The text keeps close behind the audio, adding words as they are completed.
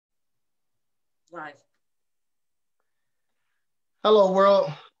Live. Hello, world.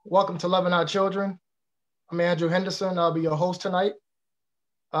 Welcome to Loving Our Children. I'm Andrew Henderson. I'll be your host tonight.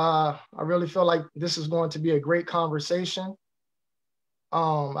 I really feel like this is going to be a great conversation.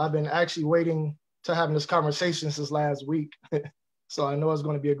 I've been actually waiting to having this conversation since last week. So I know it's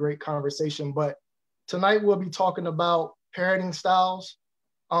going to be a great conversation. But tonight we'll be talking about parenting styles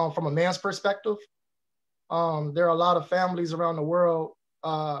from a man's perspective. There are a lot of families around the world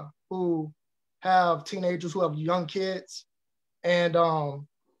who have teenagers who have young kids. And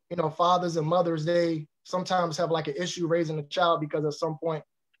fathers and mothers, they sometimes have like an issue raising a child because at some point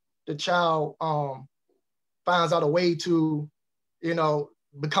the child finds out a way to,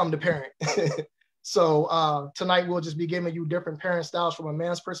 become the parent. So tonight we'll just be giving you different parent styles from a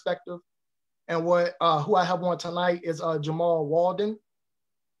man's perspective. And who I have on tonight is Jamal Waldon.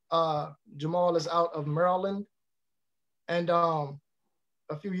 Jamal is out of Maryland. And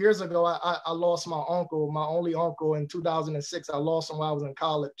a few years ago, I lost my uncle, my only uncle in 2006. I lost him while I was in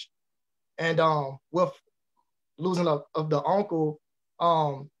college. And with losing of the uncle,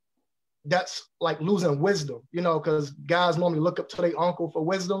 that's like losing wisdom, because guys normally look up to their uncle for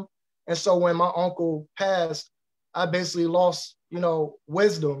wisdom. And so when my uncle passed, I basically lost,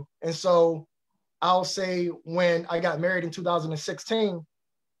 wisdom. And so I'll say when I got married in 2016,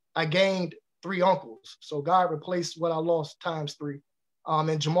 I gained 3 uncles. So God replaced what I lost times 3.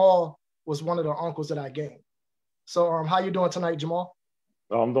 And Jamal was one of the uncles that I gained. So how you doing tonight, Jamal?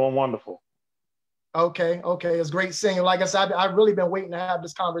 Oh, I'm doing wonderful. Okay. It's great seeing you. Like I said, I've really been waiting to have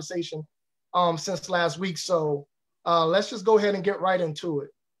this conversation since last week. So let's just go ahead and get right into it.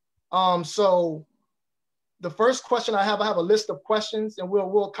 So the first question I have a list of questions, and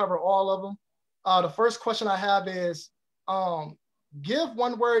we'll cover all of them. The first question I have is, give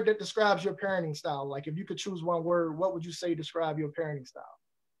one word that describes your parenting style. Like if you could choose one word, what would you say describe your parenting style?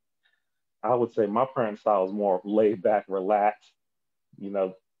 I would say my parent style is more laid back, relaxed, you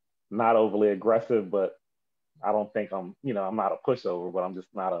know, not overly aggressive, but I don't think I'm not a pushover, but I'm just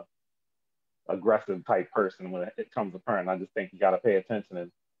not a aggressive type person when it comes to parenting. I just think you got to pay attention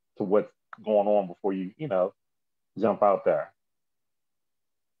to what's going on before you jump out there.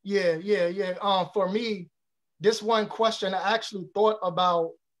 Yeah. For me, this one question, I actually thought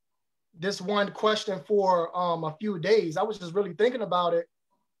about this one question for a few days. I was just really thinking about it.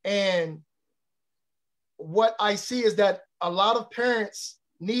 And what I see is that a lot of parents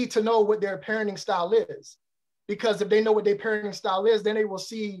need to know what their parenting style is. Because if they know what their parenting style is, then they will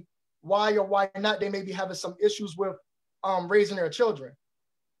see why or why not they may be having some issues with raising their children.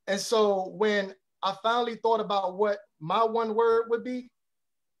 And so when I finally thought about what my one word would be,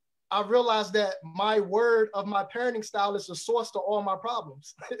 I realized that my word of my parenting style is the source to all my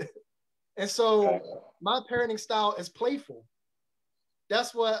problems. And so my parenting style is playful.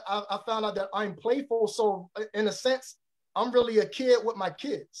 That's what I found out, that I'm playful. So in a sense, I'm really a kid with my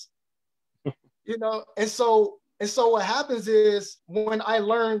kids, And so what happens is when I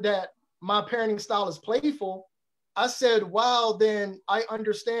learned that my parenting style is playful, I said, wow, then I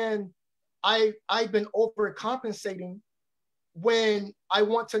understand I've been overcompensating when I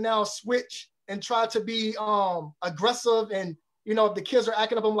want to now switch and try to be aggressive. And, if the kids are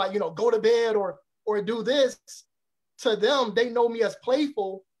acting up, I'm like, go to bed or do this. To them, they know me as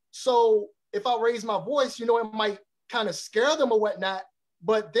playful. So if I raise my voice, it might kind of scare them or whatnot.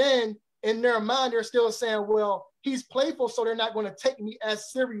 But then in their mind, they're still saying, well, he's playful, so they're not going to take me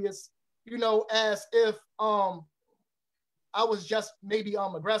as serious, as if I was just maybe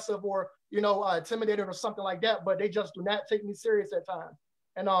aggressive or, intimidated or something like that. But they just do not take me serious at times.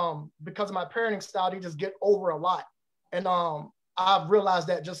 And because of my parenting style, they just get over a lot. And I've realized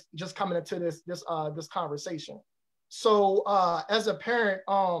that just coming into this conversation. So as a parent,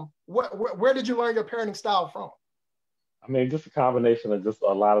 where did you learn your parenting style from? I mean, just a combination of just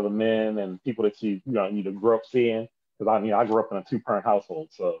a lot of the men and people that you grew up seeing. Because I grew up in a 2-parent household,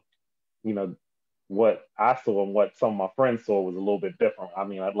 so you know what I saw and what some of my friends saw was a little bit different. I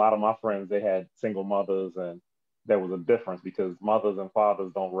mean, a lot of my friends, they had single mothers, and there was a difference because mothers and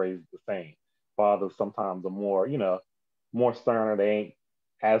fathers don't raise the same. Fathers sometimes are more sterner. They ain't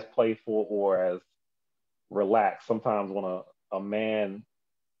as playful or as relaxed. Sometimes when a man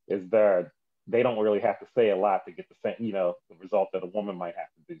is there, they don't really have to say a lot to get the same, the result that a woman might have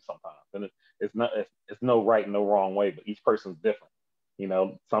to do sometimes. And it's no right, no wrong way, but each person's different.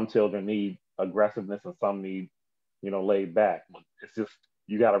 Some children need aggressiveness and some need, laid back. But it's just,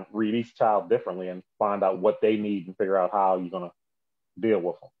 you got to read each child differently and find out what they need and figure out how you're going to deal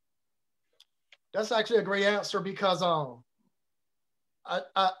with them. That's actually a great answer because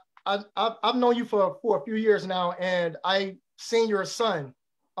I've known you for a few years now, and I've seen your son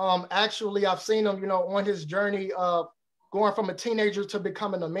Actually, I've seen him, on his journey of going from a teenager to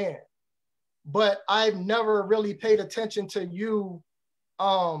becoming a man. But I've never really paid attention to you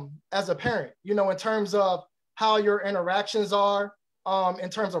as a parent, in terms of how your interactions are, in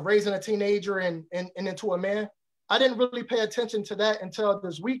terms of raising a teenager and into a man. I didn't really pay attention to that until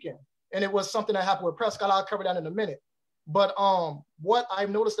this weekend. And it was something that happened with Prescott. I'll cover that in a minute. But what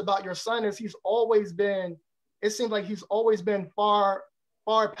I've noticed about your son is it seems like he's always been far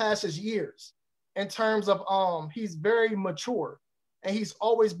past his years in terms of he's very mature, and he's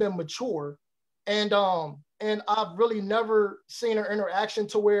always been mature. And I've really never seen an interaction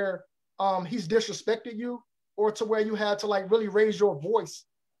to where he's disrespected you, or to where you had to like really raise your voice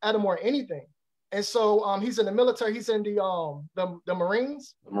at him or anything. And so he's in the military. He's in the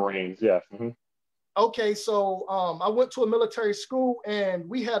Marines. The Marines, yes. Mm-hmm. Okay, so I went to a military school, and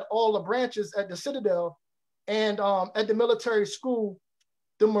we had all the branches at the Citadel. And at the military school,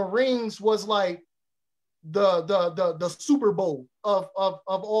 the Marines was like the Super Bowl of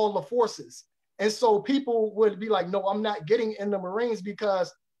all the forces. And so people would be like, no, I'm not getting in the Marines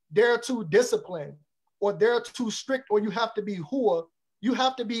because they're too disciplined, or they're too strict, or you have to be hua. You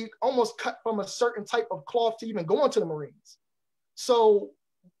have to be almost cut from a certain type of cloth to even go into the Marines. So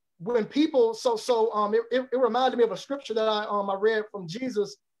when people, it reminded me of a scripture that I read from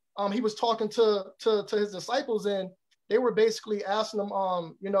Jesus. He was talking to his disciples, and they were basically asking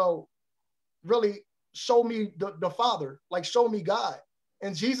him, really show me the Father, like show me God.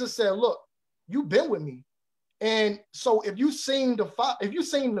 And Jesus said, look, you've been with me. And so if you've seen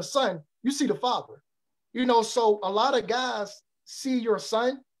the Son, you see the Father. So a lot of guys see your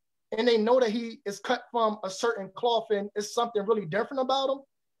son, and they know that he is cut from a certain cloth, and it's something really different about him.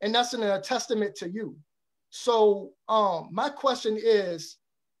 And that's a testament to you. So my question is,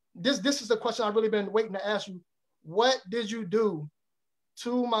 this is the question I've really been waiting to ask you. What did you do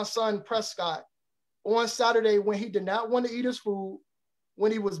to my son Prescott on Saturday when he did not want to eat his food,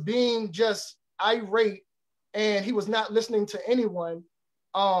 when he was being just irate, and he was not listening to anyone?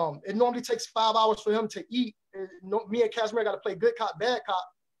 It normally takes 5 hours for him to eat. Me and Casimir got to play good cop, bad cop.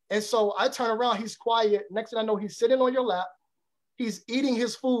 And so I turn around, he's quiet. Next thing I know, he's sitting on your lap. He's eating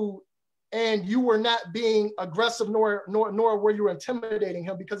his food, and you were not being aggressive, nor were you intimidating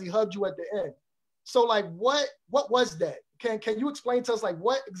him, because he hugged you at the end. So like, what was that? Can you explain to us, like,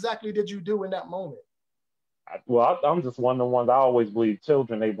 what exactly did you do in that moment? Well, I'm just one of the ones. I always believe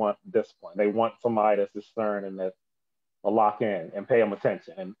children, they want discipline. They want somebody that's discerning and that will lock in and pay them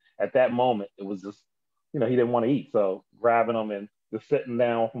attention. And at that moment, it was just, he didn't want to eat. So grabbing him and just sitting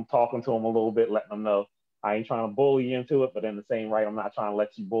down from talking to him a little bit, letting him know I ain't trying to bully you into it, but in the same right, I'm not trying to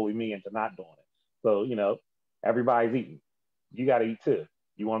let you bully me into not doing it. So, everybody's eating. You got to eat too.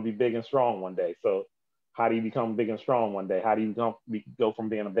 You want to be big and strong one day. So how do you become big and strong one day? How do you go from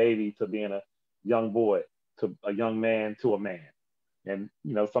being a baby to being a young boy, to a young man, to a man? And,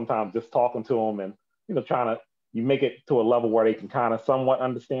 sometimes just talking to them and, you make it to a level where they can kind of somewhat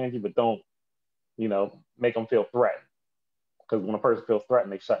understand you, but don't, make them feel threatened. Because when a person feels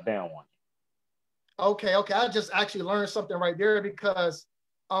threatened, they shut down on you. Okay. I just actually learned something right there, because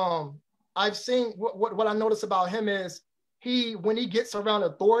I've seen what I notice about him is when he gets around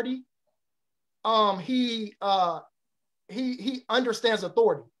authority, he understands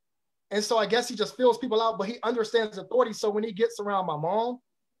authority. And so I guess he just fills people out, but he understands authority. So when he gets around my mom,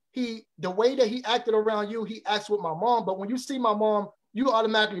 the way that he acted around you, he acts with my mom. But when you see my mom, you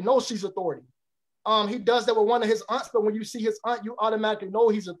automatically know she's authority. He does that with one of his aunts, but when you see his aunt, you automatically know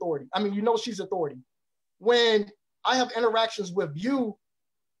he's authority. I mean, she's authority. When I have interactions with you,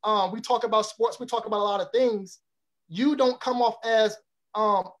 we talk about sports, we talk about a lot of things. You don't come off as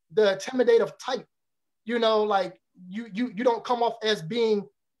the intimidative type. Like you don't come off as being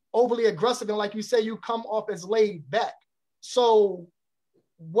overly aggressive, and like you say, you come off as laid back. So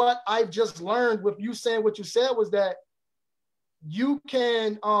what I've just learned with you saying what you said was that you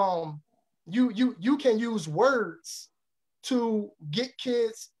can you can use words to get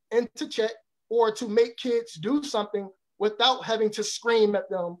kids into check, or to make kids do something without having to scream at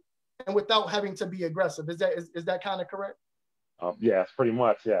them and without having to be aggressive. Is that kind of correct? Yes, pretty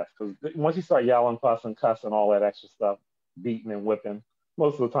much, yes. Because once you start yelling, fussing, cussing, all that extra stuff, beating and whipping,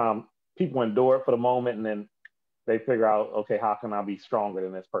 most of the time people endure it for the moment, and then they figure out, okay, how can I be stronger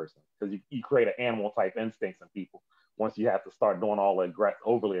than this person? Because you create an animal type instincts in people once you have to start doing all the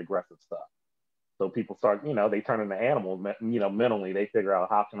overly aggressive stuff. So people start, they turn into animals, mentally. They figure out,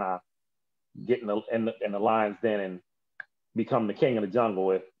 how can I get in the lion's den and become the king of the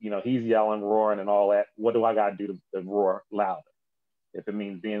jungle? If, he's yelling, roaring and all that, what do I got to do to roar louder? If it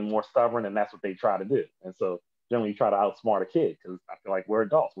means being more stubborn, and that's what they try to do. And so generally try to outsmart a kid because I feel like we're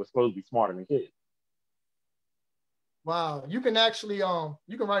adults. We're supposed to be smarter than kids. Wow, you can actually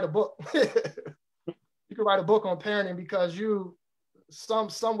you can write a book. You can write a book on parenting because you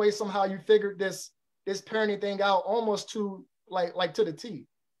some way somehow you figured this parenting thing out almost to like to the T.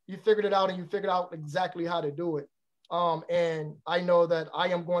 You figured it out and you figured out exactly how to do it. And I know that I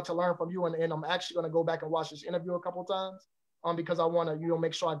am going to learn from you, and I'm actually going to go back and watch this interview a couple of times because I want to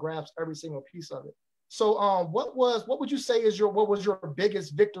make sure I grasp every single piece of it. So what would you say is what was your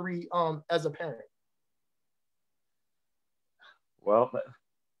biggest victory as a parent? Well,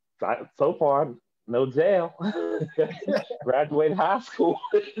 so far, no jail. Graduated high school,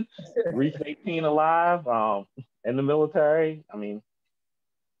 reached 18 alive, in the military. I mean,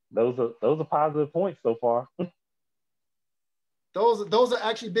 those are positive points so far. Those are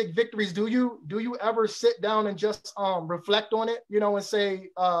actually big victories. Do you ever sit down and just reflect on it, and say,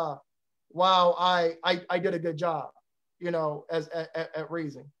 wow, I did a good job, as at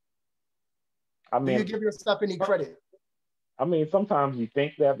raising? I mean, do you give yourself any credit? I mean, sometimes you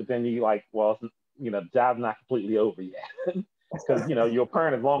think that, but then you like, well, the job's not completely over yet. Because, you're a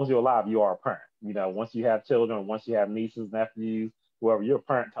parent, as long as you're alive, you are a parent. Once you have children, once you have nieces, nephews, whoever, you're a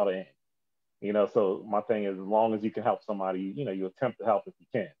parent till the end. So my thing is, as long as you can help somebody, you attempt to help if you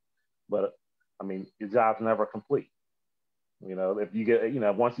can. But, I mean, your job's never complete. If you get,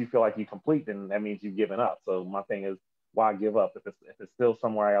 once you feel like you complete, then that means you've given up. So my thing is, why give up? If it's still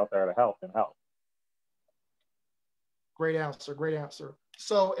somewhere out there to help, then help. Great answer.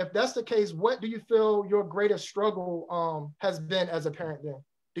 So if that's the case, what do you feel your greatest struggle has been as a parent then?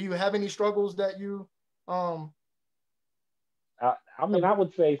 Do you have any struggles that you I mean, I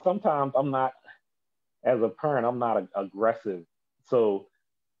would say sometimes I'm not, as a parent, I'm not aggressive. So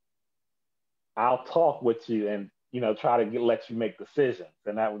I'll talk with you and, try to let you make decisions.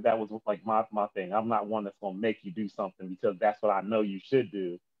 And that was like my thing. I'm not one that's going to make you do something because that's what I know you should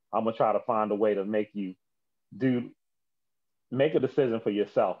do. I'm going to try to find a way to make you make a decision for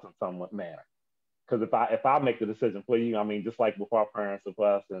yourself in some manner. Because if I make the decision for you, I mean, just like with our parents, of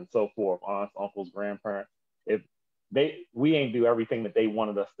us, and so forth, aunts, uncles, grandparents, if we ain't do everything that they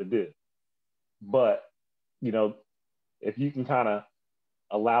wanted us to do, but if you can kind of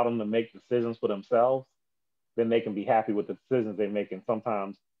allow them to make decisions for themselves, then they can be happy with the decisions they make. And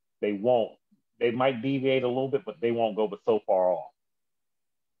sometimes they won't. They might deviate a little bit, but they won't go but so far off.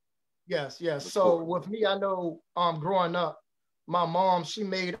 Yes. So with me, I know growing up, my mom, she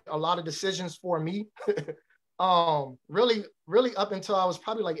made a lot of decisions for me. Really up until I was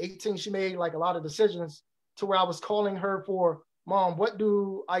probably like 18, she made like a lot of decisions to where I was calling her for, Mom, what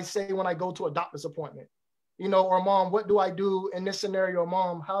do I say when I go to a doctor's appointment? Or Mom, what do I do in this scenario?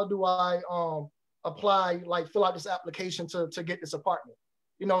 Mom, how do I apply, like fill out this application to get this apartment?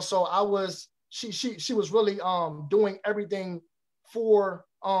 So she was really doing everything for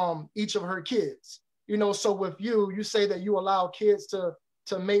each of her kids. So with you say that you allow kids to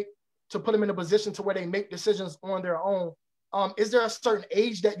put them in a position to where they make decisions on their own. Is there a certain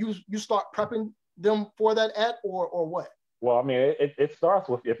age that you start prepping them for that at, or what? Well, I mean, it starts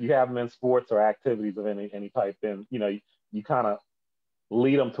with, if you have them in sports or activities of any type, then you kind of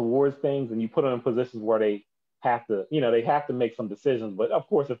lead them towards things, and you put them in positions where they have to make some decisions. But of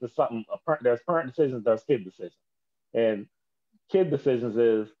course, if it's something, there's parent decisions, there's kid decisions, and kid decisions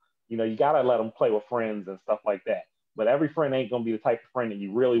is, you got to let them play with friends and stuff like that. But every friend ain't going to be the type of friend that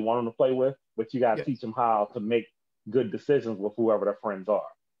you really want them to play with, but you got to teach them how to make good decisions with whoever their friends are.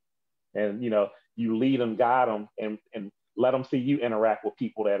 And, you lead them, guide them, and let them see you interact with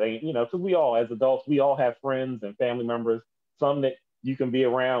people that ain't, because we all, as adults, we all have friends and family members, some that you can be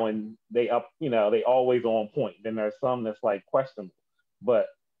around and they always on point. Then there's some that's like questionable. But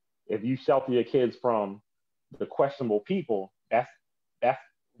if you shelter your kids from the questionable people, that's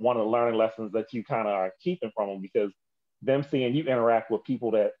one of the learning lessons that you kind of are keeping from them, because them seeing you interact with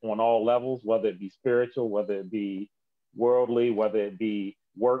people that on all levels, whether it be spiritual, whether it be worldly, whether it be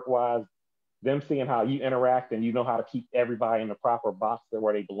work-wise, them seeing how you interact and how to keep everybody in the proper box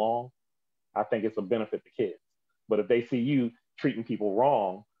where they belong, I think it's a benefit to kids. But if they see you treating people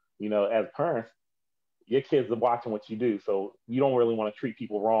wrong, as parents, your kids are watching what you do. So you don't really want to treat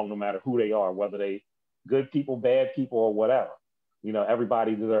people wrong, no matter who they are, whether they good people, bad people, or whatever.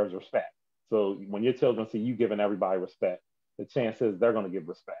 Everybody deserves respect. So when your children see you giving everybody respect, the chance is they're going to give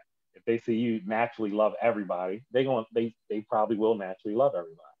respect. If they see you naturally love everybody, they probably will naturally love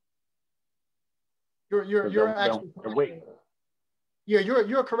everybody. You're actually correct. Yeah,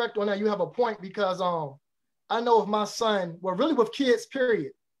 you're correct on that. You have a point, because I know of my son, well, really with kids,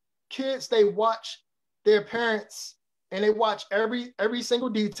 period. Kids, they watch their parents and they watch every single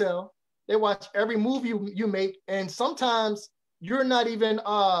detail. They watch every move you make, and sometimes you're not even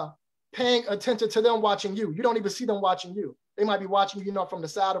paying attention to them watching you. You don't even see them watching you. They might be watching you, from the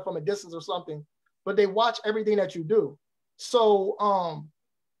side or from a distance or something, but they watch everything that you do. So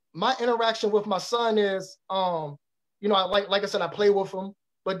my interaction with my son is, like I said, I play with him,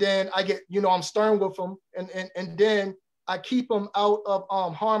 but then I get, I'm stern with him, and then I keep him out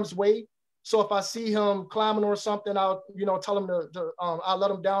of harm's way. So if I see him climbing or something, I'll, tell him I'll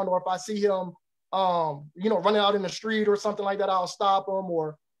let him down. Or if I see him, running out in the street or something like that, I'll stop him.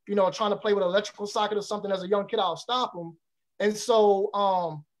 Or, trying to play with an electrical socket or something as a young kid, I'll stop him. And so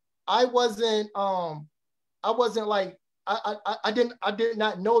I wasn't like, I did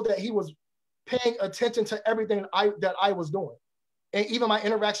not know that he was paying attention to everything that I was doing, and even my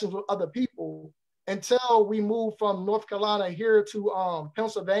interactions with other people, until we moved from North Carolina here to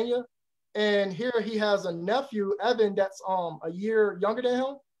Pennsylvania. And here he has a nephew, Evan, that's a year younger than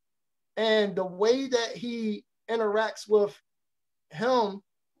him. And the way that he interacts with him,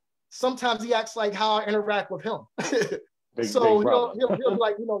 sometimes he acts like how I interact with him. So he'll be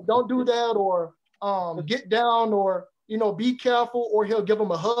like, don't do that, or get down, or, be careful, or he'll give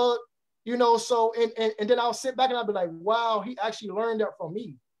him a hug, so, and then I'll sit back and I'll be like, wow, he actually learned that from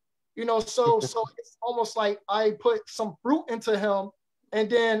me, so it's almost like I put some fruit into him, and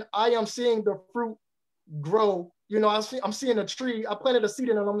then I am seeing the fruit grow. I'm seeing a tree. I planted a seed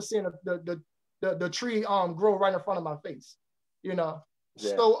in it, and I'm seeing the tree grow right in front of my face. Yeah.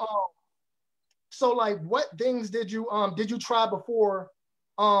 So like, what things did you try before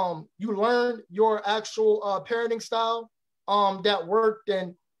you learned your actual parenting style that worked,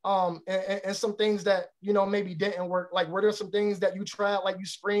 and some things that maybe didn't work? Like, were there some things that you tried, like you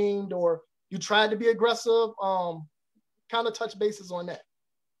screamed or you tried to be aggressive? Kind of touch bases on that.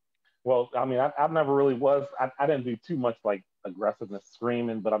 Well, I mean, I never really was. I didn't do too much like aggressiveness,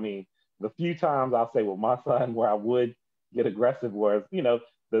 screaming, but I mean, the few times I'll say with my son where I would get aggressive was,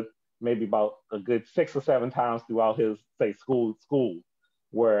 the maybe about a good 6 or 7 times throughout his, say, school,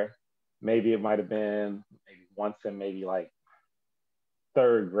 where maybe it might have been maybe once in maybe like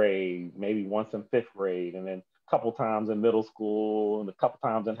third grade, maybe once in fifth grade, and then a couple times in middle school and a couple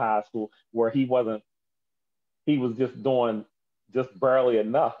times in high school, where he was just doing just barely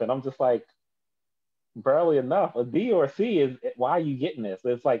enough. And I'm just like, barely enough? A D or a C is, why are you getting this?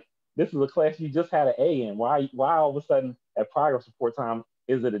 It's like, this is a class you just had an A in. Why all of a sudden at progress report time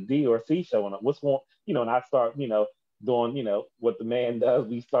is it a D or a C showing up? What's going, and I start, doing, what the man does.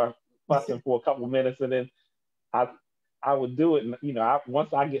 We start fussing for a couple of minutes, and then I would do it. And,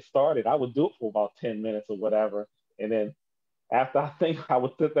 once I get started, I would do it for about 10 minutes or whatever. And then after I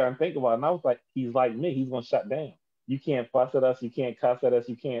would sit there and think about it. And I was like, he's like me, he's going to shut down. You can't fuss at us. You can't cuss at us.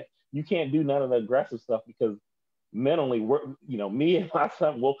 You can't do none of the aggressive stuff, because mentally me and my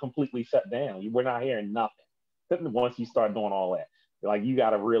son will completely shut down. We're not hearing nothing. Once you start doing all that, like, you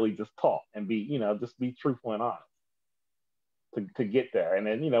got to really just talk and be, just be truthful and honest to get there. And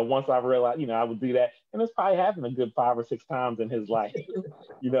then, once I realized, I would do that, and it's probably happened a good 5 or 6 times in his life,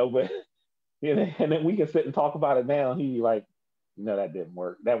 but, and then we can sit and talk about it now. And he'd be like, that didn't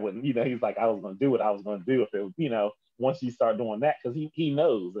work. That wouldn't, he's like, I was going to do what I was going to do if it was, once you start doing that, because he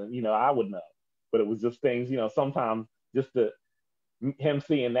knows, and, I would know. But it was just things, sometimes just him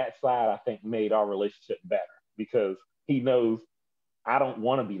seeing that side, I think, made our relationship better, because he knows I don't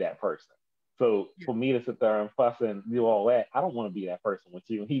want to be that person. So for me to sit there and fuss and do all that, I don't want to be that person with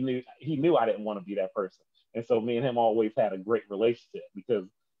you. And he knew I didn't want to be that person. And so me and him always had a great relationship, because,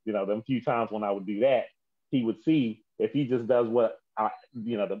 them few times when I would do that, he would see if he just does what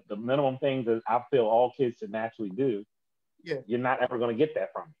the minimum things that I feel all kids should naturally do. Yeah. You're not ever going to get that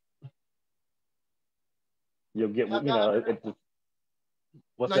from me. You'll get, what's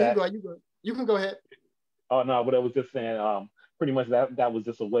that? You can go ahead. Oh, no, but I was just saying, pretty much that was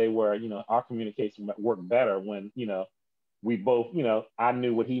just a way where, our communication worked better when, we both, I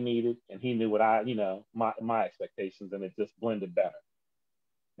knew what he needed and he knew what I, my expectations, and it just blended better.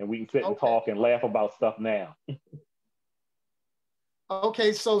 And we can sit and talk and laugh about stuff now.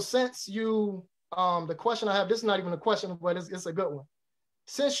 Okay, so since you, the question I have, this is not even a question, but it's a good one.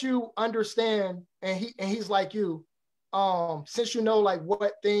 Since you understand, and he's like you, since you know like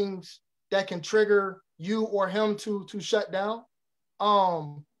what things that can trigger you or him to shut down,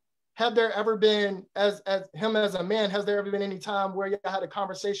 have there ever been, as him as a man, has there ever been any time where you had a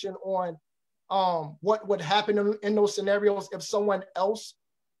conversation on what would happen in those scenarios if someone else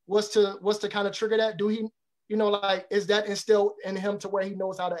was to kind of trigger that? Do he, like, is that instilled in him to where he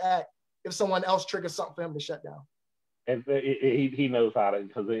knows how to act if someone else triggers something for him to shut down? And he knows how to,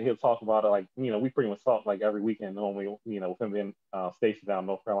 because he'll talk about it, like, we pretty much talk like every weekend normally, with him being stationed down in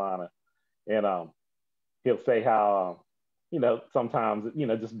North Carolina. And he'll say how sometimes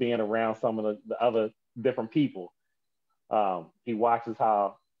just being around some of the other different people, he watches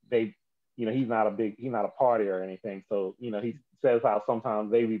how they, he's not a partier or anything, so he says how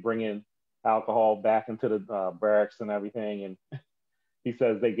sometimes they be bringing alcohol back into the barracks and everything, and he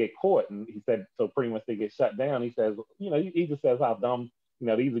says they get caught, and he said so pretty much they get shut down. He says, he just says how dumb,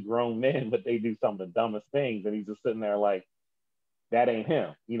 these are grown men, but they do some of the dumbest things, and he's just sitting there like, that ain't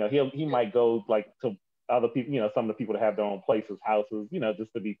him. He might go like to other people, some of the people that have their own places, houses,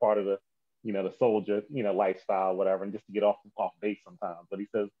 just to be part of the soldier, lifestyle, whatever, and just to get off base sometimes. But he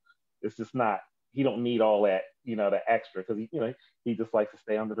says it's just not. He don't need all that, the extra, because he just likes to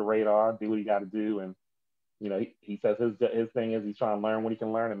stay under the radar, do what he got to do, and he says his thing is he's trying to learn what he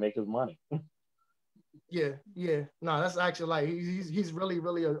can learn and make his money. Yeah. No, that's actually like he's really,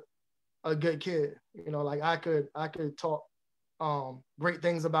 really a good kid. Like I could talk great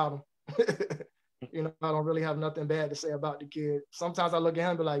things about him. I don't really have nothing bad to say about the kid. Sometimes I look at him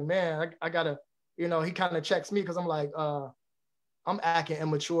and be like, man, I gotta, he kind of checks me because I'm like, I'm acting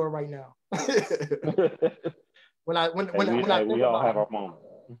immature right now. We all have our moments.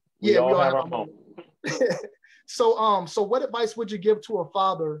 We all have our moments. So what advice would you give to a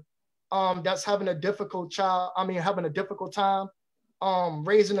father that's having a difficult time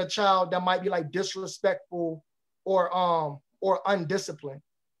raising a child that might be like disrespectful or undisciplined?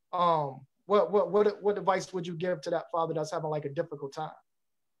 What advice would you give to that father that's having like a difficult time?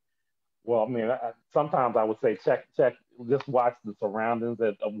 Well, I mean, sometimes I would say check, just watch the surroundings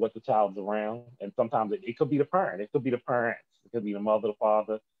of what the child's around. And sometimes it could be the parent. It could be the parents. It could be the mother, the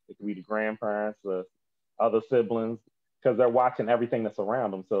father. It could be the grandparents, the other siblings, because they're watching everything that's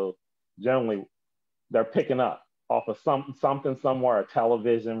around them. So generally, they're picking up off of something somewhere, a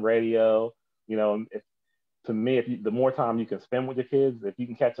television, radio. To me, the more time you can spend with your kids, if you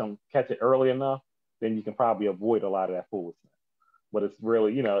can catch it early enough, then you can probably avoid a lot of that foolishness. But it's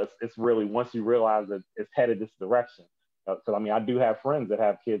really, it's really once you realize that it's headed this direction. Because I mean, I do have friends that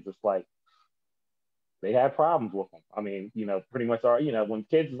have kids that's like, they have problems with them. I mean, pretty much are, when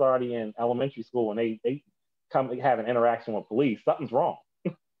kids is already in elementary school and they come have an interaction with police, something's wrong.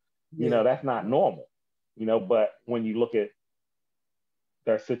 That's not normal. But when you look at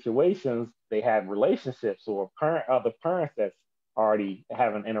their situations, they have relationships or other parents that's already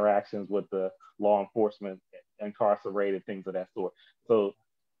having interactions with the law enforcement, incarcerated, things of that sort. So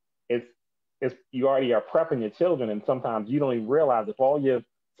it's you already are prepping your children, and sometimes you don't even realize if all your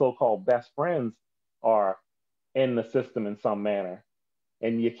so-called best friends are in the system in some manner,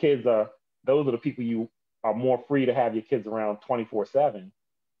 and your kids those are the people you are more free to have your kids around 24/7.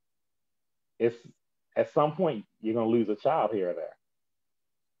 It's at some point you're going to lose a child here or there.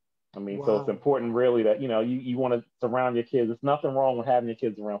 I mean, wow. So it's important really that, you want to surround your kids. There's nothing wrong with having your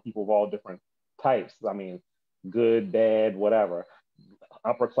kids around people of all different types. I mean, good, bad, whatever,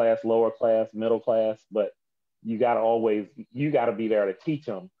 upper class, lower class, middle class, but you got to be there to teach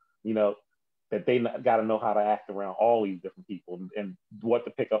them, that they got to know how to act around all these different people and what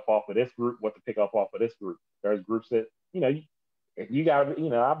to pick up off of this group, what to pick up off of this group. There's groups that, you got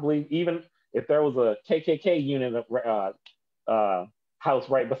to, I believe even if there was a KKK unit house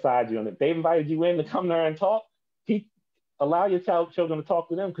right beside you, and if they invited you in to come there and talk, allow your children to talk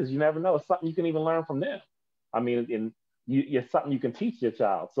to them, because you never know. It's something you can even learn from them. I mean, it's something you can teach your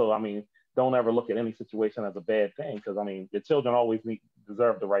child. So, I mean, don't ever look at any situation as a bad thing, because, I mean, your children always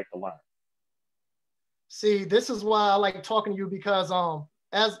deserve the right to learn. See, this is why I like talking to you, because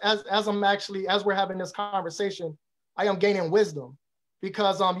as we're having this conversation, I am gaining wisdom,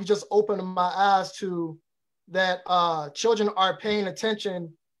 because you just opened my eyes to that children are paying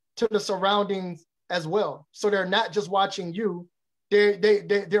attention to the surroundings as well. So they're not just watching you,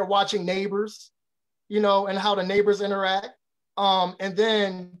 they're watching neighbors, and how the neighbors interact. And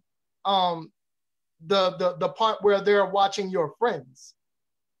then the part where they're watching your friends.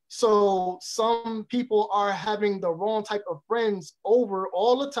 So some people are having the wrong type of friends over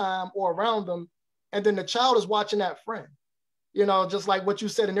all the time or around them. And then the child is watching that friend, just like what you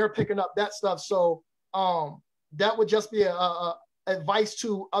said, and they're picking up that stuff. So that would just be a advice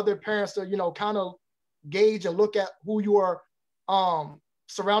to other parents to, kind of gauge and look at who you are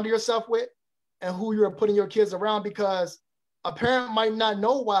surrounding yourself with and who you're putting your kids around, because a parent might not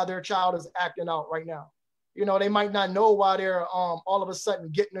know why their child is acting out right now. They might not know why they're all of a sudden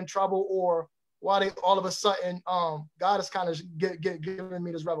getting in trouble, or why they all of a sudden, God is kind of giving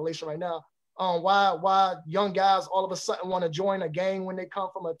me this revelation right now. Why young guys all of a sudden want to join a gang when they come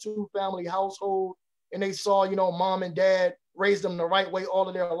from a 2-family household and they saw, mom and dad raised them the right way all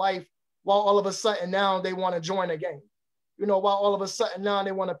of their life, while all of a sudden now they want to join a gang. You know, while all of a sudden now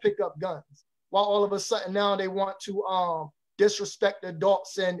they want to pick up guns, while all of a sudden now they want to disrespect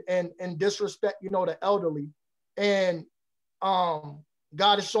adults and disrespect, you know, the elderly. And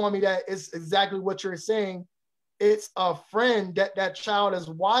God is showing me that it's exactly what you're saying. It's a friend that that child is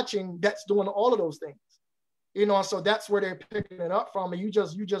watching that's doing all of those things. You know, so that's where they're picking it up from. And you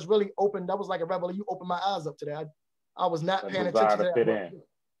just really opened, that was like a revelation. You opened my eyes up to that. I was not paying attention to that. Fit in.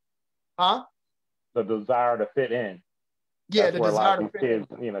 Huh? The desire to fit in. Yeah, that's the where desire a lot of these kids,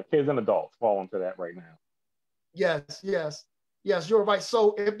 you know, kids and adults fall into that right now. Yes, you're right.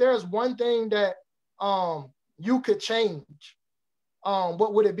 So if there's one thing that you could change,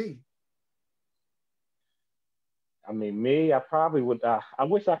 what would it be? I mean, me, I probably would. I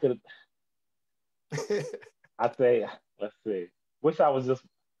wish I could. I'd say, let's see. Wish I was just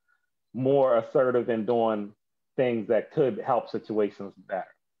more assertive in doing things that could help situations better,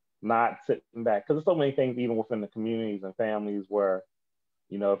 not sitting back. Because there's so many things, even within the communities and families, where,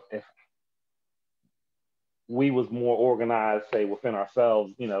 you know, if we was more organized, say, within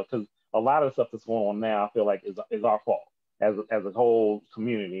ourselves, you know, because a lot of the stuff that's going on now, I feel like is our fault as a whole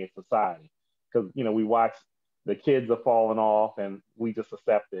community and society. Because, you know, we watch the kids are falling off and we just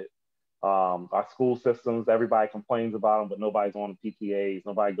accept it. Our school systems, everybody complains about them, but nobody's on the PTAs.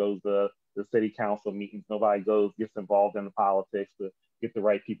 Nobody goes to the city council meetings. Nobody gets involved in the politics to get the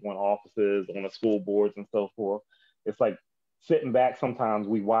right people in offices, on the school boards and so forth. It's like sitting back, sometimes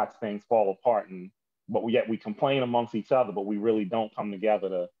we watch things fall apart, but yet we complain amongst each other, but we really don't come together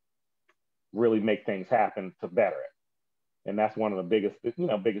to really make things happen to better it. And that's one of the biggest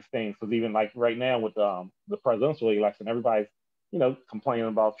things. Because even like right now with the presidential election, everybody's, you know, complaining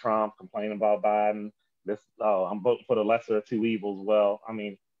about Trump, complaining about Biden. I'm voting for the lesser of two evils. Well, I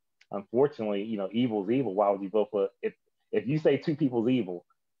mean, unfortunately, you know, evil's evil. Why would you vote for it? If you say two people's evil,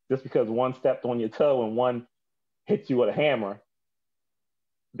 just because one stepped on your toe and one hit you with a hammer,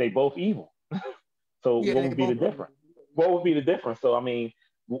 they both evil. So yeah, what would be the difference? What would be the difference? So I mean,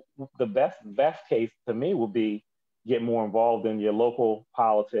 the best case to me would be get more involved in your local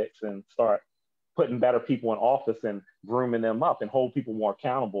politics and start putting better people in office and grooming them up and hold people more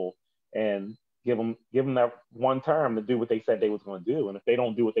accountable and give them that one term to do what they said they was going to do. And if they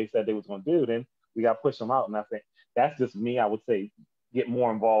don't do what they said they was going to do, then we got to push them out. And I think that's just me. I would say get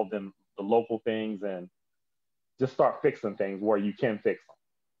more involved in the local things and just start fixing things where you can fix them.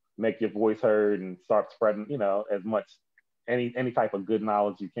 Make your voice heard and start spreading, you know, as much any type of good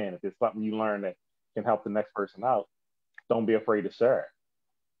knowledge you can. If it's something you learn that can help the next person out, don't be afraid to share it.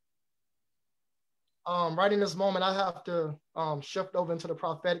 Right in this moment, I have to shift over into the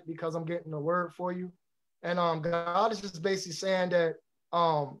prophetic because I'm getting a word for you. And God is just basically saying that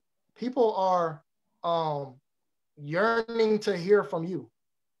people are yearning to hear from you.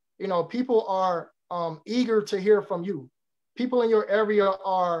 You know, people are eager to hear from you. People in your area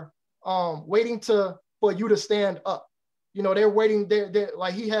are waiting for you to stand up. You know, they're waiting. They're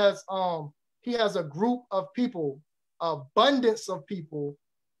like he has a group of people, abundance of people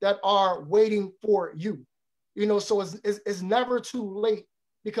that are waiting for you. You know, so it's never too late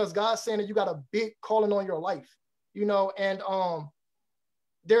because God's saying that you got a big calling on your life. You know, and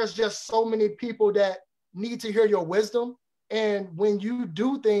there's just so many people that need to hear your wisdom. And when you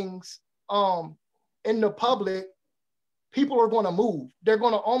do things in the public, people are going to move. They're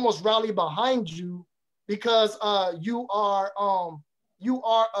going to almost rally behind you because you are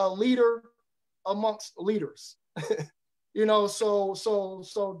a leader amongst leaders. You know,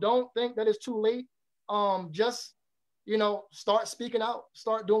 so don't think that it's too late. Just, you know, start speaking out,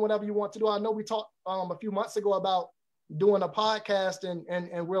 start doing whatever you want to do. I know we talked a few months ago about doing a podcast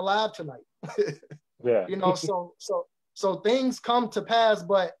and we're live tonight. Yeah. You know, so things come to pass,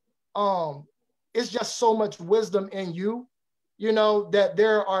 but it's just so much wisdom in you, you know, that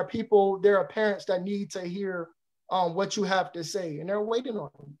there are parents that need to hear what you have to say, and they're waiting on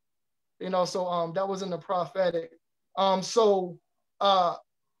you. You know, so that was in the prophetic.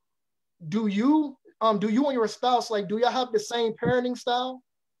 Do you and your spouse, like, do y'all have the same parenting style,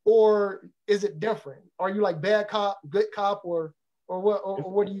 or is it different? Are you like bad cop, good cop, or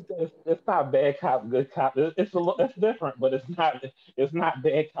what do you think? It's not bad cop, good cop. It's different, but it's not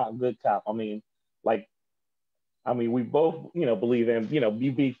bad cop, good cop. We both, you know, believe in, you know,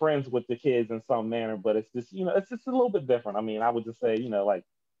 you be friends with the kids in some manner, but it's just, you know, it's just a little bit different. I mean, I would just say, you know, like,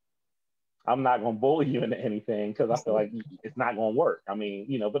 I'm not going to bully you into anything because I feel like it's not going to work. I mean,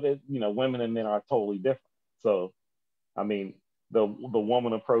 you know, but you know, women and men are totally different. So, I mean, the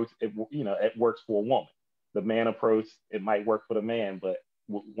woman approach, it works for a woman. The man approach, it might work for the man, but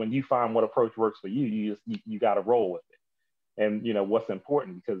when you find what approach works for you, you got to roll with it. And you know what's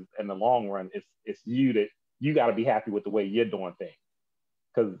important, because in the long run, it's you that you got to be happy with the way you're doing things.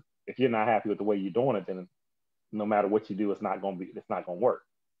 Because if you're not happy with the way you're doing it, then no matter what you do, it's not going to work.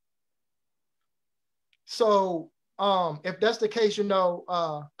 So if that's the case,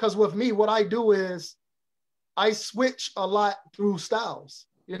 because with me, what I do is I switch a lot through styles.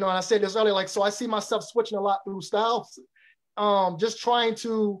 And I said this earlier, so I see myself switching a lot through styles, just trying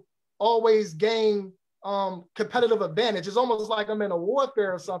to always gain competitive advantage. It's almost like I'm in a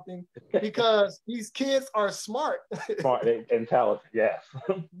warfare or something, because these kids are smart. Smart, intelligent, yes.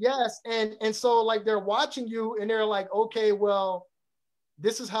 Yes, and so like they're watching you and they're like, okay, well,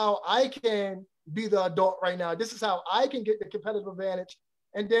 this is how I can be the adult right now. This is how I can get the competitive advantage.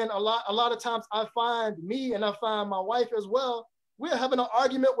 And then a lot of times I find me and I find my wife as well, we're having an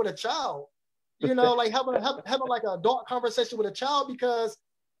argument with a child, like having like an adult conversation with a child, because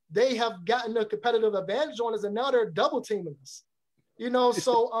they have gotten a competitive advantage on us and now they're double teaming us,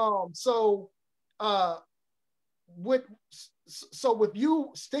 with you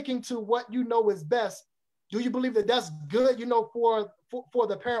sticking to what you know is best, do you believe that that's good, for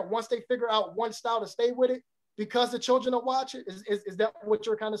the parent once they figure out one style to stay with it because the children are watching? Is that what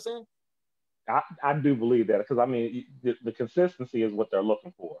you're kind of saying? I do believe that, because I mean the consistency is what they're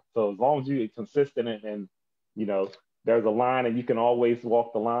looking for. So as long as you're consistent and there's a line and you can always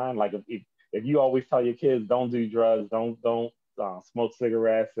walk the line. Like if you always tell your kids don't do drugs, don't smoke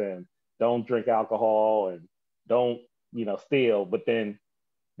cigarettes, and don't drink alcohol, and don't steal, but then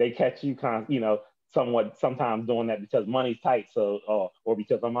they catch you somewhat sometimes doing that because money's tight, so or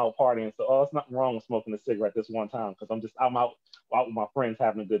because I'm out partying, so it's nothing wrong with smoking a cigarette this one time because I'm out with my friends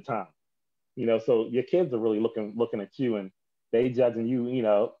having a good time. So your kids are really looking at you, and they judging you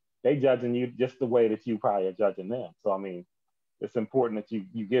just the way that you probably are judging them. So I mean, it's important that you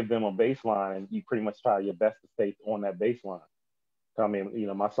give them a baseline and you pretty much try your best to stay on that baseline. I mean,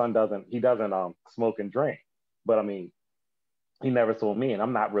 my son doesn't smoke and drink, but I mean, he never told me, and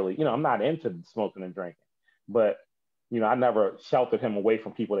I'm not really, I'm not into smoking and drinking, but I never sheltered him away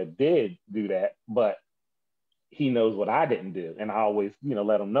from people that did do that, but he knows what I didn't do. And I always,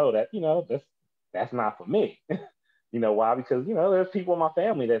 let him know that, that's not for me. Why? Because, there's people in my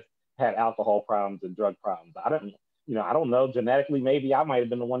family that had alcohol problems and drug problems. I don't know, genetically, maybe I might've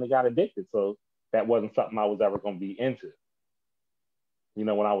been the one that got addicted. So that wasn't something I was ever going to be into. When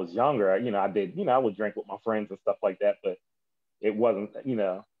I was younger, I did, I would drink with my friends and stuff like that, but it wasn't,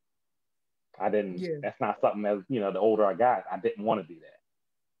 I didn't, that's not something as, the older I got, I didn't want to do that.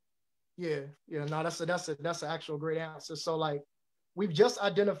 Yeah. No, that's an actual great answer. So like, we've just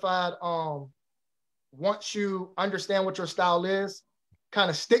identified, once you understand what your style is, kind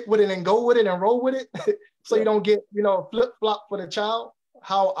of stick with it and go with it and roll with it. So you don't get, flip flop for the child,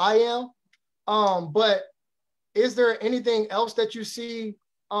 how I am. But is there anything else that you see,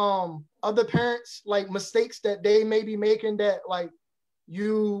 other parents, like mistakes that they may be making that like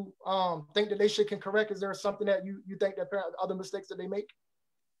you think that they can correct? Is there something that you think that other mistakes that they make?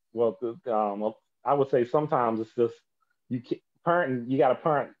 Well, I would say sometimes it's just you got to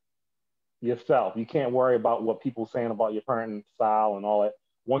parent yourself. You can't worry about what people are saying about your parenting style and all that.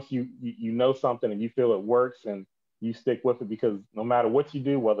 Once you know something and you feel it works and you stick with it, because no matter what you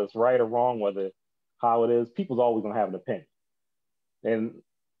do, whether it's right or wrong, whether how it is, people's always gonna have an opinion, and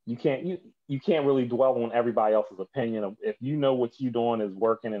you can't really dwell on everybody else's opinion. If you know what you're doing is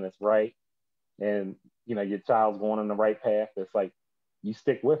working and it's right, and your child's going in the right path, it's like you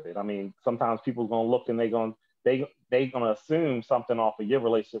stick with it. I mean, sometimes people's gonna look and they gonna assume something off of your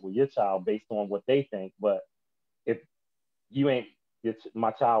relationship with your child based on what they think. But if you ain't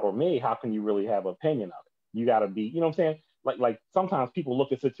my child or me, how can you really have an opinion of it? You gotta be, what I'm saying? Like sometimes people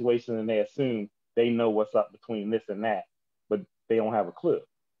look at situations and they assume they know what's up between this and that, but they don't have a clue.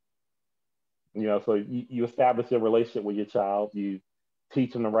 So you establish your relationship with your child, you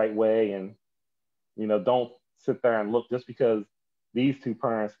teach them the right way, and don't sit there and look just because these two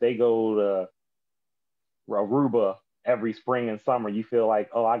parents, they go to Aruba every spring and summer. You feel like,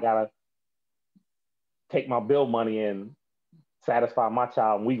 oh, I gotta take my bill money and satisfy my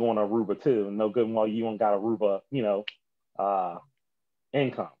child, and we going to Aruba too. And no good and well, you don't got Aruba,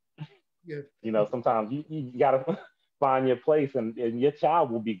 income. Yeah. Sometimes you gotta find your place, and your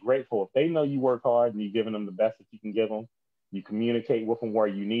child will be grateful if they know you work hard and you're giving them the best that you can give them. You communicate with them where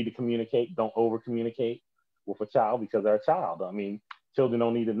you need to communicate. Don't over communicate with a child because they're a child. I mean, children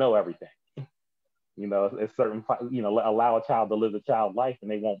don't need to know everything. It's certain, allow a child to live the child life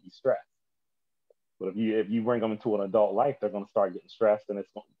and they won't be stressed. But if you bring them into an adult life, they're going to start getting stressed and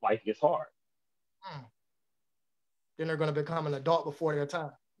life gets hard. Then they're going to become an adult before their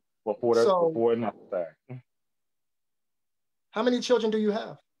time. Before it's necessary. How many children do you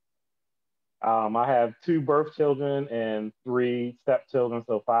have? I have 2 birth children and 3 stepchildren,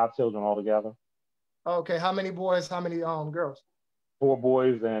 so 5 children altogether. Okay, how many boys, how many girls? 4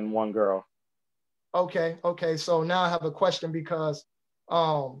 boys and 1 girl. Okay, okay. So now I have a question because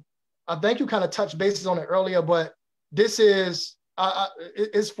um, I think you kind of touched bases on it earlier, but this is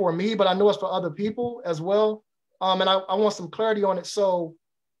it's for me, but I know it's for other people as well. And I want some clarity on it. So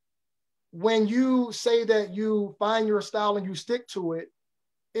when you say that you find your style and you stick to it,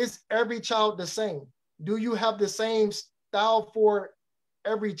 is every child the same? Do you have the same style for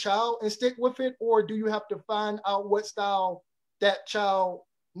every child and stick with it, or do you have to find out what style that child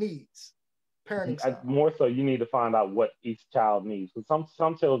needs? Parenting style. More so, you need to find out what each child needs. Because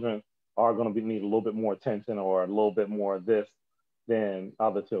some children are going to need a little bit more attention or a little bit more of this than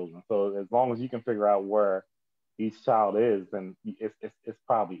other children. So as long as you can figure out where each child is, then it's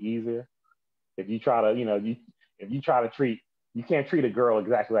probably easier. If you try to, if you try to treat, you can't treat a girl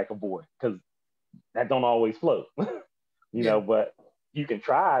exactly like a boy because that don't always float, but you can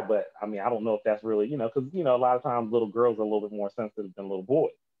try, but I mean, I don't know if that's really, because, a lot of times little girls are a little bit more sensitive than little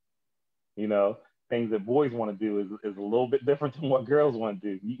boys. Things that boys want to do is a little bit different than what girls want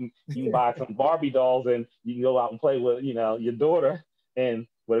to do. You can buy some Barbie dolls and you can go out and play with, your daughter.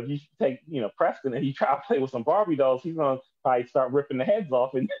 But if you take, Preston and you try to play with some Barbie dolls, he's going to probably start ripping the heads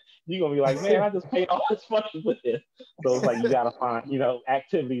off and you're going to be like, man, I just paid all this money for this. So it's like, you got to find,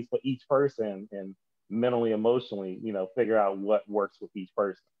 activities for each person and mentally, emotionally, figure out what works with each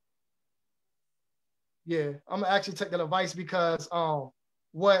person. Yeah, I'm gonna actually take that advice because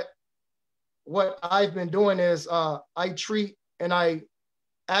what I've been doing is I treat and I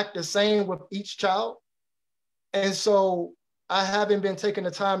act the same with each child. And so I haven't been taking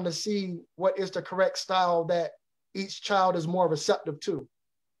the time to see what is the correct style that each child is more receptive to.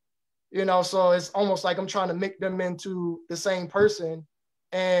 So it's almost like I'm trying to make them into the same person.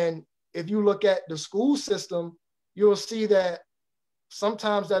 And if you look at the school system, you'll see that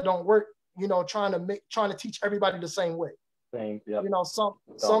sometimes that don't work, trying to teach everybody the same way. Same, yep.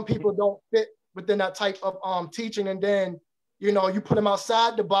 Some people don't fit within that type of teaching, and then you put them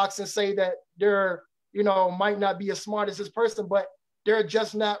outside the box and say that they're might not be as smart as this person, but they're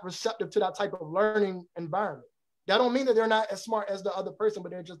just not receptive to that type of learning environment. That don't mean that they're not as smart as the other person,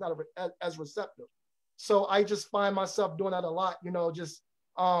 but they're just not as receptive. So I just find myself doing that a lot, just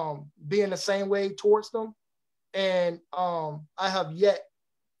being the same way towards them, and I have yet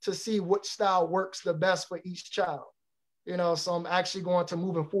to see which style works the best for each child. So I'm actually going to,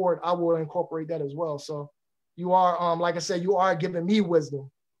 moving forward, I will incorporate that as well. So you are, like I said, you are giving me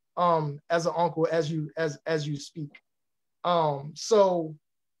wisdom as an uncle as you speak. So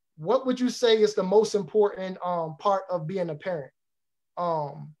what would you say is the most important part of being a parent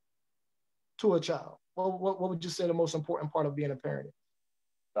to a child? What would you say the most important part of being a parent is?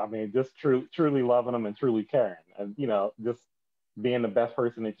 I mean, just truly loving them and truly caring, and just being the best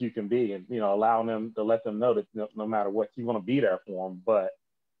person that you can be, and allowing them to let them know that no matter what, you want to be there for them. But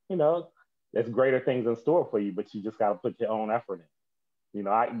there's greater things in store for you, but you just got to put your own effort in.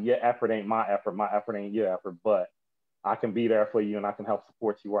 Your effort ain't my effort ain't your effort, but I can be there for you and I can help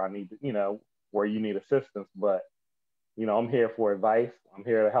support you where I need to, where you need assistance. But I'm here for advice. I'm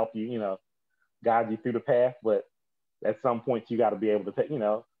here to help you, guide you through the path. But at some point, you got to be able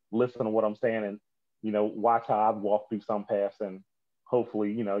to listen to what I'm saying and watch how I've walked through some paths, and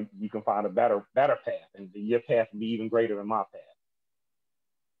hopefully, you can find a better path, and your path will be even greater than my path.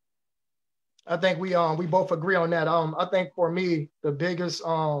 I think we both agree on that. I think for me, the biggest,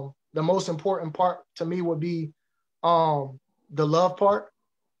 the most important part to me would be the love part.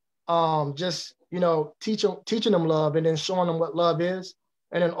 Just teaching them love, and then showing them what love is,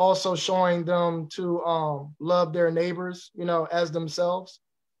 and then also showing them to love their neighbors, as themselves.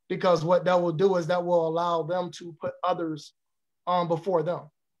 Because what that will do is that will allow them to put others before them,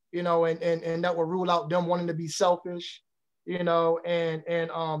 and that will rule out them wanting to be selfish,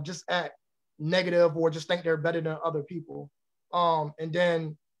 and just act negative or just think they're better than other people. And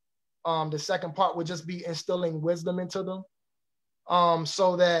then the second part would just be instilling wisdom into them,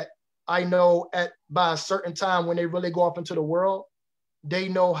 so that I know by a certain time when they really go off into the world, they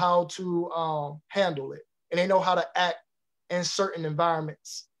know how to handle it, and they know how to act in certain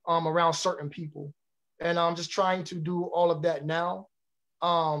environments. Around certain people. And I'm just trying to do all of that now.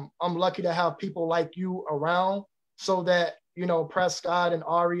 I'm lucky to have people like you around so that, Prescott and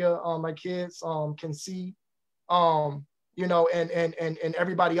Aria, my kids, can see, and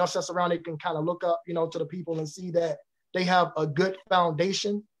everybody else that's around, they can kind of look up, to the people and see that they have a good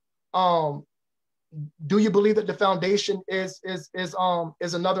foundation. Do you believe that the foundation is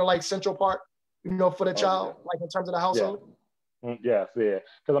another like central part, for the child, like in terms of the household? Yes, yeah.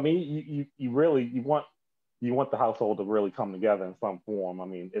 Because I mean, you really you want the household to really come together in some form. I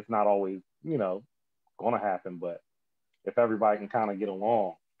mean, it's not always going to happen, but if everybody can kind of get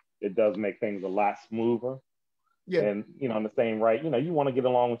along, it does make things a lot smoother. Yeah. And in the same right, you want to get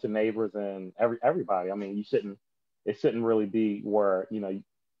along with your neighbors and everybody. I mean, it shouldn't really be where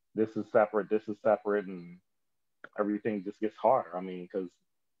this is separate, and everything just gets harder. I mean, because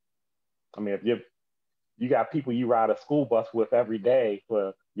if you got people you ride a school bus with every day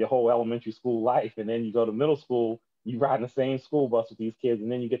for your whole elementary school life, and then you go to middle school, you ride in the same school bus with these kids,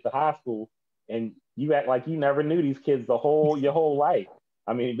 and then you get to high school, and you act like you never knew these kids your whole life.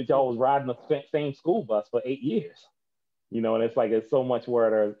 I mean, but y'all was riding the same school bus for 8 years, and it's like it's so much where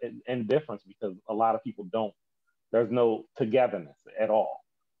there's indifference because a lot of people don't. There's no togetherness at all.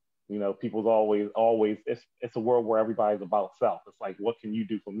 People's always it's a world where everybody's about self. It's like, what can you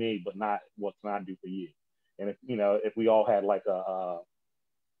do for me, but not what can I do for you. And if we all had like a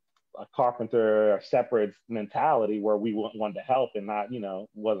carpenter or shepherd's mentality where we wanted to help and not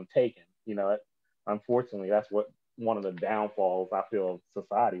wasn't taken, unfortunately that's what one of the downfalls I feel of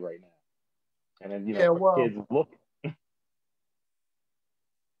society right now. And then Yeah, for kids looking.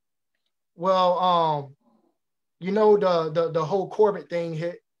 well, the whole Corbett thing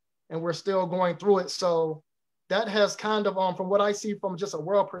hit, and we're still going through it. So that has kind of from what I see from just a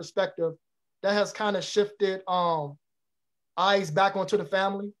world perspective, that has kind of shifted eyes back onto the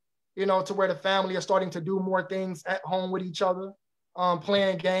family, to where the family is starting to do more things at home with each other,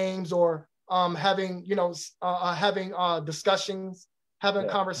 playing games or having discussions, having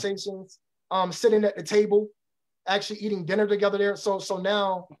conversations, sitting at the table, actually eating dinner together there. So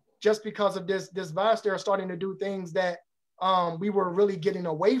now, just because of this virus, they're starting to do things that we were really getting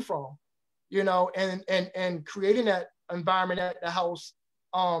away from, and creating that environment at the house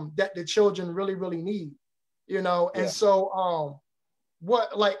that the children really, really need, And so,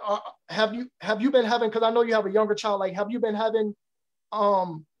 what like have you been having? Because I know you have a younger child. Like, have you been having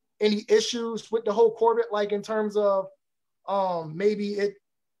any issues with the whole Corbett, like in terms of maybe it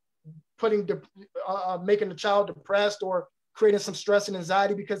making the child depressed or creating some stress and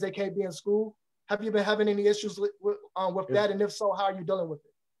anxiety because they can't be in school? Have you been having any issues with that? And if so, how are you dealing with it?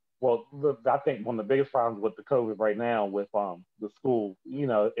 Well, I think one of the biggest problems with the COVID right now with the school,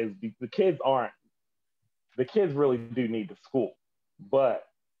 is the kids really do need the school, but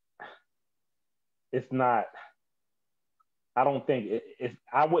it's not. I don't think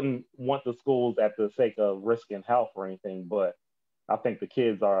I wouldn't want the schools at the sake of risking health or anything, but I think the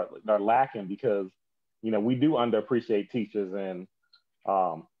kids are lacking because we do underappreciate teachers and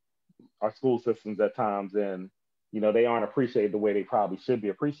our school systems at times, and they aren't appreciated the way they probably should be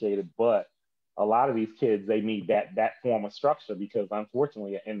appreciated. But a lot of these kids, they need that form of structure because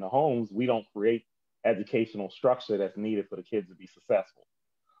unfortunately in the homes we don't create educational structure that's needed for the kids to be successful.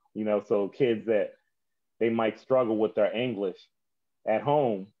 So kids that they might struggle with their English at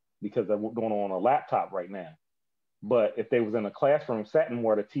home because they're going on a laptop right now. But if they was in a classroom setting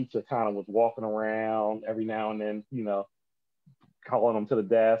where the teacher kind of was walking around every now and then, calling them to the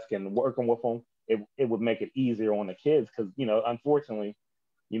desk and working with them, it would make it easier on the kids because, unfortunately,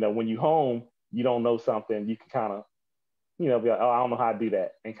 when you home, you don't know something, you can kind of, be like, oh, I don't know how to do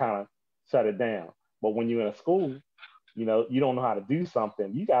that and kind of shut it down. But when you're in a school, you don't know how to do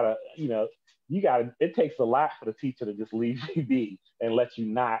something, it takes a lot for the teacher to just leave you be and let you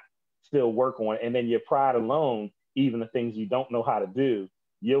not still work on it. And then your pride alone, even the things you don't know how to do,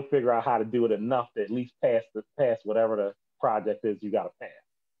 you'll figure out how to do it enough to at least pass whatever the project is you got to pass.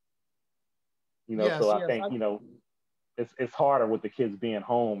 Yes, So I yes, think, it's harder with the kids being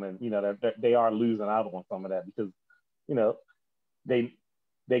home and, they are losing out on some of that because,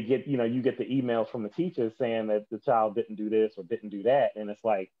 they get, you get the emails from the teachers saying that the child didn't do this or didn't do that. And it's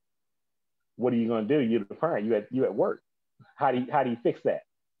like, what are you going to do? You're the parent, you at work. How do you fix that?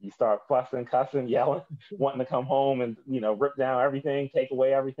 You start fussing, cussing, yelling, wanting to come home and, rip down everything, take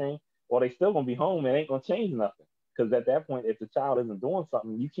away everything. Well, they still going to be home and ain't going to change nothing. Because at that point, if the child isn't doing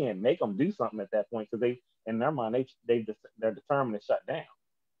something, you can't make them do something at that point because in their mind, they're determined to shut down.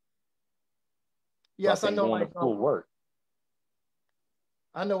 Yes, so I I think know. going Like, to school work.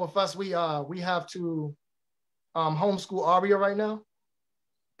 I know with us, we have to homeschool Aria right now,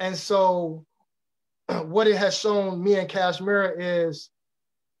 and so what it has shown me and Kashmira is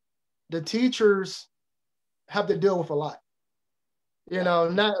the teachers have to deal with a lot.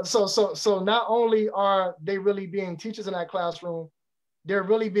 Not so not only are they really being teachers in that classroom, they're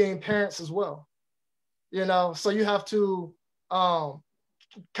really being parents as well. So you have to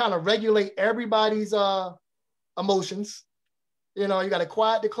kind of regulate everybody's emotions. You got to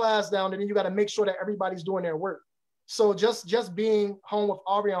quiet the class down, and then you got to make sure that everybody's doing their work. So just being home with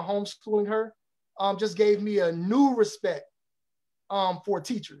Aubrey and homeschooling her just gave me a new respect for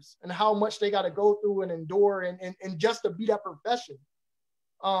teachers and how much they got to go through and endure and just to be that profession.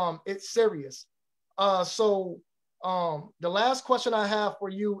 It's serious. So the last question I have for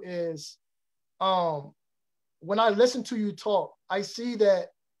you is, when I listen to you talk, I see that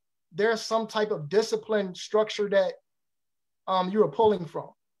there's some type of discipline structure that you are pulling from.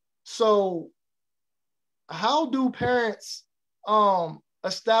 So how do parents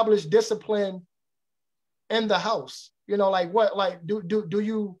establish discipline in the house? You know, like what, like do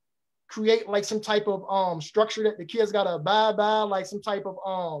you create like some type of structure that the kids gotta abide by, like some type of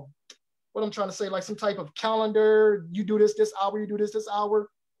what I'm trying to say, like some type of calendar, you do this hour, you do this hour.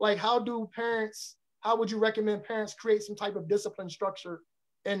 Like how would you recommend parents create some type of discipline structure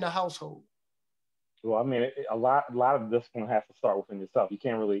in the household? Well, I mean, a lot of discipline has to start within yourself. You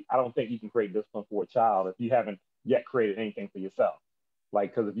can't really, I don't think you can create discipline for a child if you haven't yet created anything for yourself.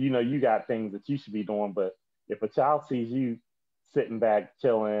 Like, because if you know you got things that you should be doing, but if a child sees you sitting back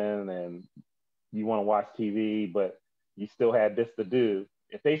chilling and you want to watch TV, but you still had this to do,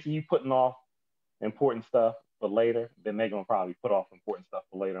 if they see you putting off important stuff for later, then they're gonna probably put off important stuff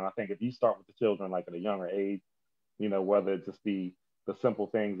for later. And I think if you start with the children like at a younger age, you know, whether it just be the simple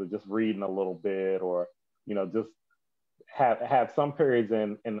things of just reading a little bit, or you know, just have some periods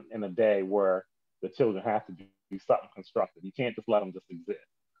in a day where the children have to do something constructive. You can't just let them just exist,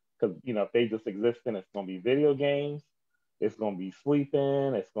 because you know if they just exist, then it's going to be video games, it's going to be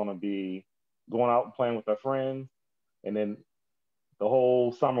sleeping, it's going to be going out and playing with their friends, and then the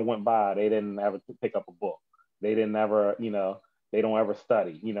whole summer went by, they didn't ever pick up a book, they didn't ever, you know, they don't ever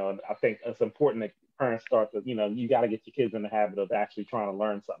study. You know, and I think it's important that parents start to, you know, you got to get your kids in the habit of actually trying to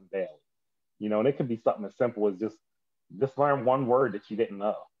learn something daily. You know, and it could be something as simple as just learn one word that you didn't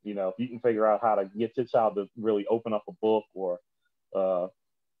know. You know, if you can figure out how to get your child to really open up a book, or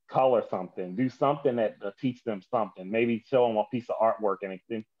color something, do something that teach them something, maybe show them a piece of artwork and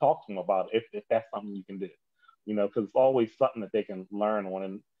then talk to them about it if that's something you can do. You know, because it's always something that they can learn on.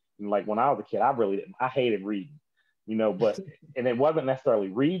 And like when I was a kid, I hated reading, you know, but, and it wasn't necessarily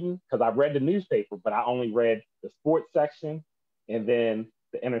reading because I read the newspaper, but I only read the sports section and then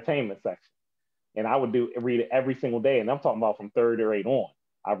the entertainment section. And I would read it every single day. And I'm talking about from third grade on.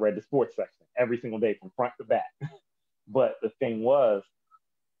 I read the sports section every single day from front to back. But the thing was,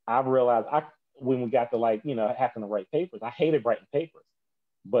 I realized when we got to like, you know, having to write papers, I hated writing papers.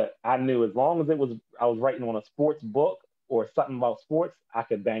 But I knew as long as I was writing on a sports book or something about sports, I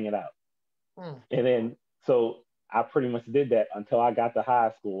could bang it out. And then, so I pretty much did that until I got to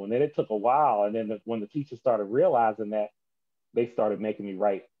high school. And then it took a while. And then when the teachers started realizing that, they started making me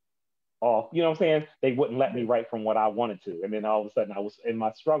write off, you know what I'm saying? They wouldn't let me write from what I wanted to. And then all of a sudden I was in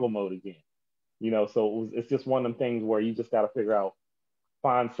my struggle mode again, you know? So it's just one of them things where you just got to figure out,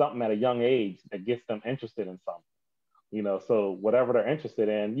 find something at a young age that gets them interested in something, you know? So whatever they're interested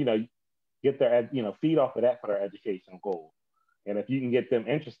in, you know, get their, you know, feed off of that for their educational goals. And if you can get them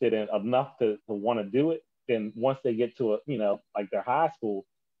interested in enough to want to do it, then once they get to a, you know, like their high school,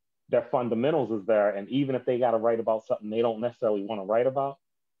 their fundamentals is there. And even if they got to write about something they don't necessarily want to write about,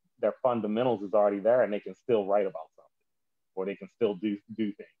 their fundamentals is already there and they can still write about something, or they can still do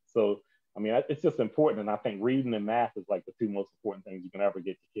things. So, I mean, it's just important. And I think reading and math is like the two most important things you can ever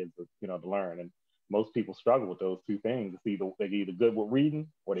get your kids to, you know, to learn. And most people struggle with those two things. It's either they're either good with reading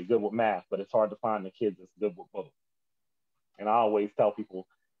or they're good with math, but it's hard to find the kids that's good with both. And I always tell people,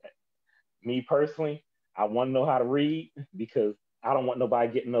 me personally, I want to know how to read because I don't want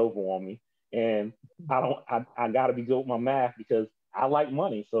nobody getting over on me. And I got to be good with my math because I like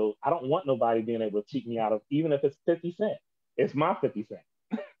money. So I don't want nobody being able to cheat me out of, even if it's 50 cents. It's my 50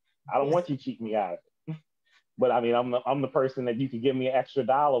 cents. I don't want you cheating me out of it. But I mean, I'm the person that you could give me an extra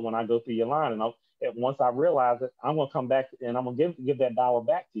dollar when I go through your line. And once I realize it, I'm going to come back and I'm going to give that dollar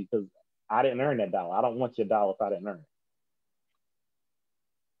back to you because I didn't earn that dollar. I don't want your dollar if I didn't earn it.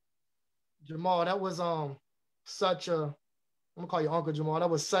 Jamal, that was such a, I'm gonna call you Uncle Jamal. That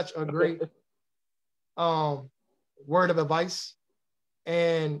was such a great word of advice.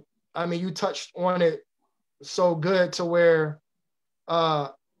 And I mean, you touched on it so good to where I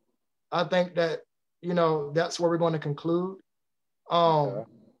think that, you know, that's where we're going to conclude. Okay.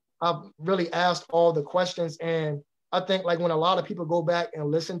 I've really asked all the questions, and I think like when a lot of people go back and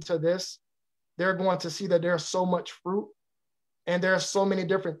listen to this, they're going to see that there's so much fruit and there are so many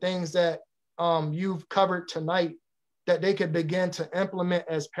different things that you've covered tonight that they could begin to implement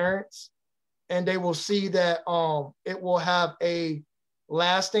as parents, and they will see that it will have a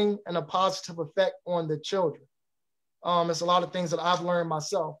lasting and a positive effect on the children. It's a lot of things that I've learned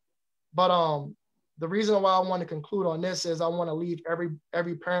myself, but the reason why I want to conclude on this is I want to leave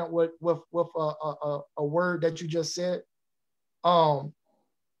every parent with a word that you just said.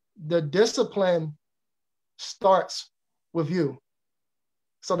 The discipline starts with you.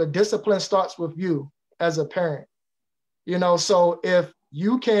 So the discipline starts with you as a parent. You know, so if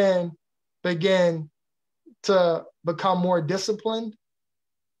you can begin to become more disciplined,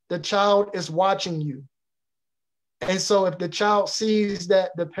 the child is watching you. And so if the child sees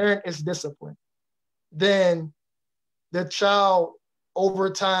that the parent is disciplined, then the child over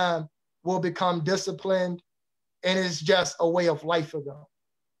time will become disciplined, and it's just a way of life for them.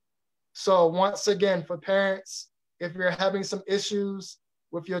 So once again, for parents, if you're having some issues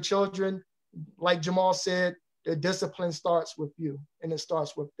with your children, like Jamal said, the discipline starts with you, and it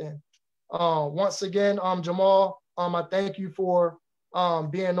starts with them. Once again, Jamal, I thank you for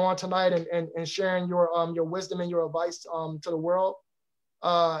being on tonight and sharing your wisdom and your advice to the world.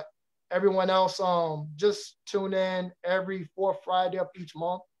 Everyone else, just tune in every fourth Friday of each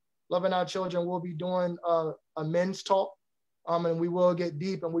month. Loving Our Children will be doing a men's talk, and we will get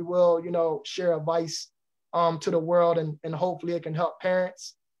deep, and we will, you know, share advice to the world, and hopefully it can help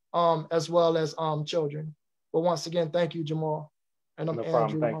parents as well as children. But once again, thank you, Jamal. And I'm No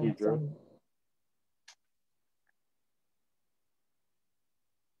Andrew. problem. Thank you, Drew.